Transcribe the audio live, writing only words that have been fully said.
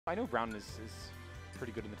I know Br0wn is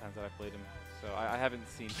pretty good in the times that I played him, so I haven't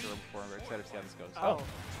seen Churro before. I'm very excited to see how this goes. Oh.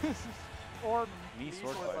 Or me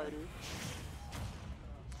sword fighter.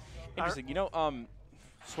 Interesting. You know,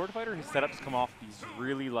 sword fighter, his setups come off these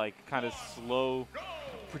really like kind of slow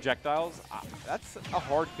projectiles. That's a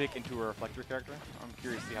hard pick into a reflector character. I'm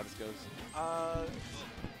curious to see how this goes.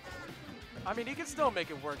 I mean, he can still make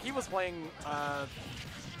it work. He was playing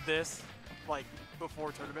this like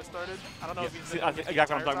before tournament started. I don't know if he's exactly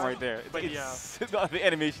what I'm talking about right there. But the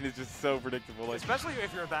animation is just so predictable. Like, especially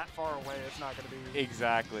if you're that far away, it's not going to be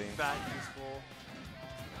exactly that useful.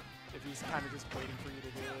 If he's kind of just waiting for you to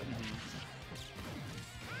do it. Mm-hmm.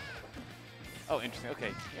 Oh, interesting.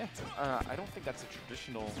 Okay, yeah. I don't think that's a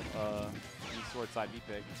traditional sword side B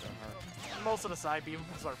pick. So, most of the side B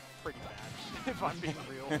moves are pretty bad, if I'm being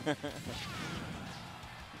real.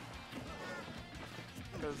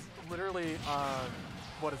 Because literally,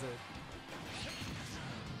 what is it?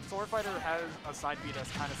 Sword Fighter has a side B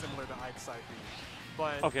that's kind of similar to Ike's side B.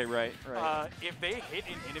 But okay, right. If they hit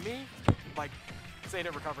an enemy, like say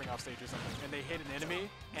they're recovering off stage or something, and they hit an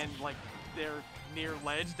enemy, and like they're near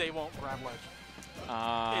ledge, they won't grab ledge.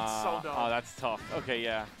 It's so dumb. Oh, that's tough. Okay,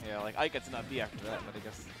 yeah. Like Ike gets an up B after that, but I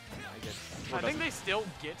guess I think they still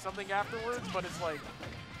get something afterwards, but it's like.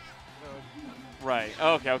 Right.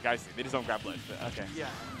 Okay. I see. They just don't grab ledge. Okay. Yeah.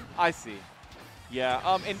 I see. Yeah.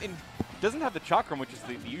 And doesn't have the chakram, which is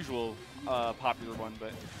the usual popular one.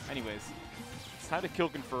 But anyways, it's time to kill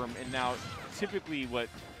confirm. And now, typically, what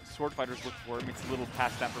sword fighters look for, I mean, it's a little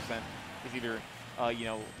past that percent, is either you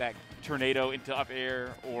know, that tornado into up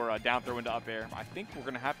air or down throw into up air. I think we're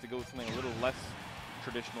gonna have to go with something a little less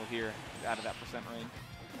traditional here, out of that percent range.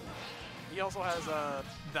 He also has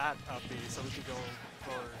that up B, so we could go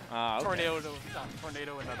for tornado into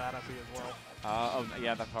that up B as well. Oh,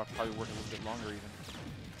 yeah, that probably work a little bit longer even.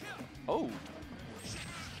 Oh.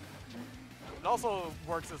 It also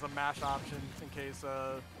works as a mash option in case,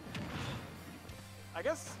 I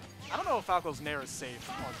guess, I don't know if Falco's Nair is safe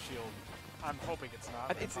on shield. I'm hoping it's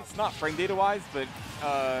not. It's not frame data wise, but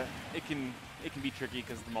it can be tricky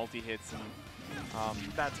because the multi hits and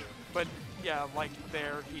that too. But yeah, like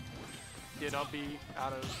there he did up B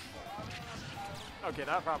out of. Okay,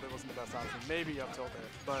 that probably wasn't the best option. Maybe up tilt there,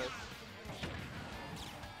 but.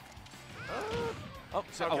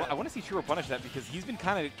 So okay. I want to see Churro punish that because he's been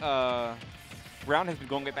kind of Br0wn has been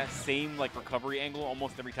going at that same like recovery angle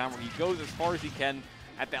almost every time, where he goes as far as he can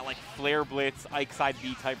at that like flare blitz, Ike side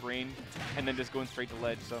B type range, and then just going straight to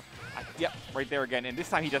ledge. So, yep, right there again. And this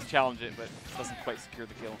time he does challenge it, but doesn't quite secure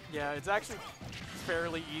the kill. Yeah, it's actually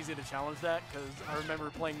fairly easy to challenge that because I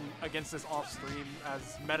remember playing against this off stream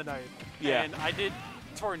as Meta Knight. Yeah. And I did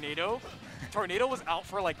Tornado. Tornado was out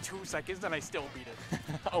for like 2 seconds and I still beat it.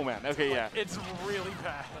 Oh man, okay, like, yeah. It's really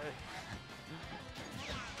bad.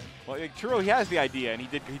 Well, Churro, he has the idea, and he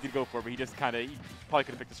did go for it, but he probably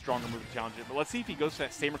could have picked a stronger move to challenge it. But let's see if he goes to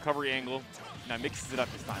that same recovery angle. Now mixes it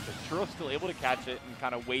up this time, but Churro's still able to catch it and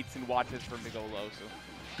kind of waits and watches for him to go low. So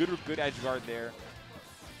good edge guard there.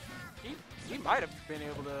 He might have been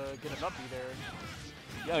able to get an up B there.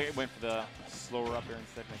 Yeah, it went for the slower up there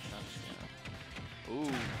instead. Makes sense. Yeah.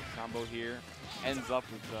 Ooh, combo here. Ends up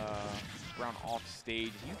with Br0wn off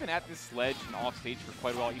stage. He's been at this ledge and off stage for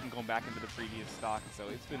quite a while, even going back into the previous stock. So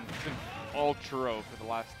it's been all Churro for the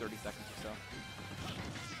last 30 seconds or so.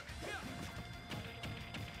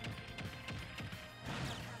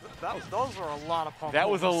 Those were a lot of pummels. That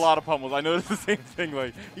was a lot of pummels. I noticed the same thing.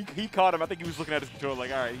 Like he caught him. I think he was looking at his controller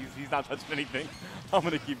like, all right, he's not touching anything. I'm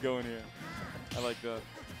gonna keep going here. I like that.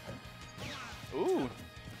 Ooh.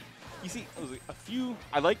 You see, a few.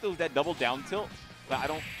 I like that double down tilt, but I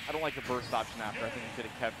don't like the burst option after. I think he could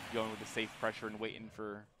have kept going with the safe pressure and waiting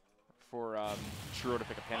for Churro to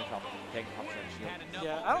pick a panic top and tank top that shield.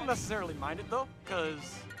 Yeah, I don't necessarily mind it though,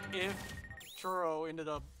 because if Churro ended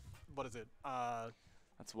up, what is it?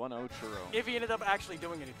 That's 1-0 Churro. If he ended up actually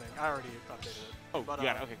doing anything, I already updated it. Oh, but,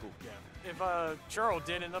 yeah. Okay, cool. Yeah. If Churro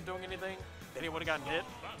did end up doing anything, then he would have gotten hit.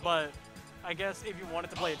 But I guess if you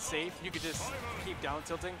wanted to play it safe, you could just keep down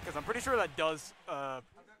tilting, because I'm pretty sure that does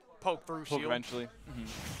poke through shield. Eventually.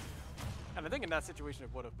 Mm-hmm. And I think in that situation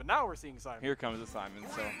it would have. But now we're seeing Simon. Here comes the Simon.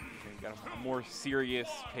 So okay, you got a more serious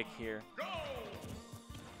pick here.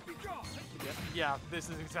 Yeah,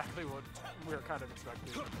 this is exactly what we were kind of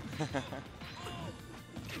expecting.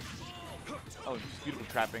 Oh, just beautiful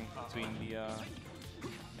trapping between the.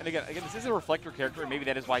 And again, this is a reflector character, and maybe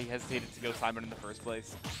that is why he hesitated to go Simon in the first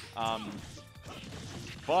place.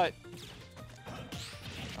 But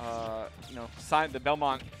you know, the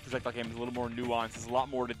Belmont projectile game is a little more nuanced. There's a lot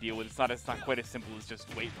more to deal with. It's not quite as simple as just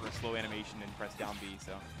wait for a slow animation and press down B.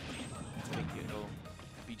 So I think it'll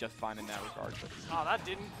be just fine in that regard. But Oh, that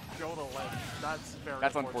didn't go to ledge. That's very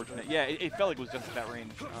that's unfortunate. Yeah, it felt like it was just at that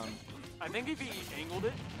range. I think if he angled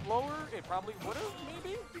it lower, it probably would have,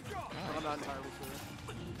 maybe? But I'm not entirely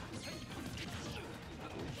sure.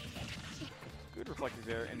 Good reflectors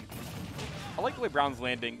there, and I like the way Br0wn's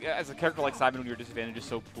landing. As a character like Simon, when your disadvantage is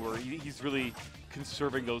so poor, he's really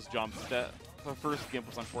conserving those jumps. That the first gimp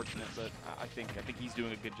was unfortunate, but I think he's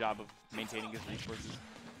doing a good job of maintaining his resources.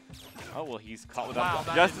 Oh well, he's caught without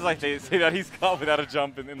just as I say that, he's caught without a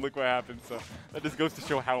jump, and look what happened. So that just goes to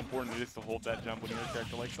show how important it is to hold that jump when you're a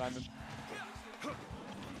character like Simon.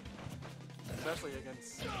 Especially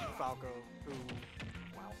against Falco, who,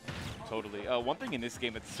 wow. Totally. One thing in this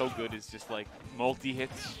game that's so good is just like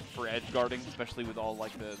multi-hits for edge guarding, especially with all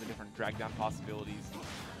like the different drag down possibilities.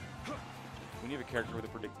 When you have a character with a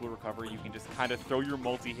predictable recovery, you can just kind of throw your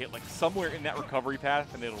multi-hit like somewhere in that recovery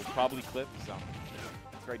path, and it'll probably clip. So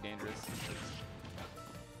it's very dangerous.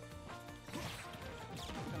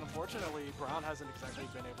 And unfortunately, Br0wn hasn't exactly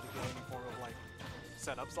been able to get any form of like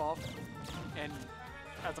setups off. And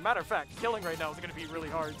as a matter of fact, killing right now is going to be really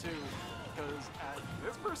hard too, because at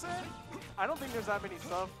this percent, I don't think there's that many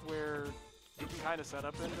stuff where you can kind of set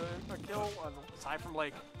up into a kill, aside from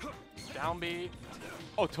like down B.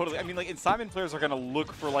 Oh, totally. I mean, like, and Simon players are going to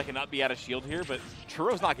look for like an up B out of shield here, but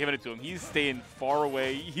Churro's not giving it to him. He's staying far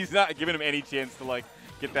away. He's not giving him any chance to like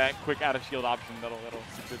get that quick out of shield option that'll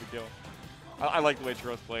secure the kill. I like the way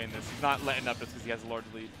Churro's playing this. He's not letting up just because he has a large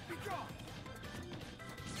lead.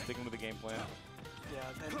 Sticking with the game plan.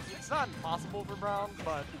 Yeah, and it's not impossible for Br0wn,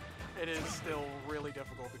 but it is still really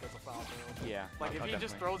difficult because of Falco. Yeah. Like, if he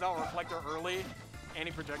just throws out Reflector early, any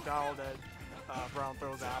projectile that Br0wn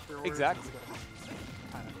throws afterwards. Exactly.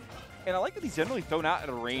 And I like that he's generally thrown out at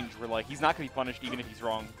a range where, like, he's not going to be punished even if he's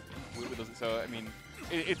wrong. So, I mean,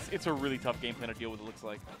 it's a really tough game plan to deal with, it looks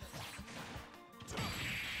like.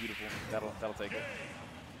 Beautiful. That'll take it.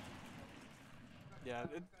 Yeah,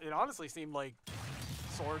 it honestly seemed like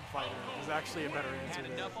Sword Fighter is actually a better answer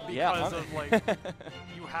there because of like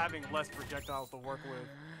you having less projectiles to work with.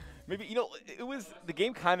 Maybe, you know, the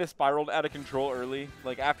game kind of spiraled out of control early.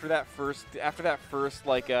 Like after that first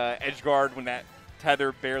like edge guard when that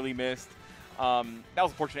tether barely missed, that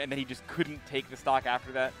was unfortunate, and then he just couldn't take the stock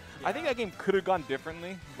after that. Yeah. I think that game could have gone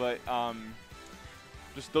differently, but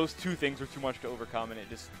just those two things were too much to overcome, and it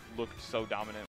just looked so dominant.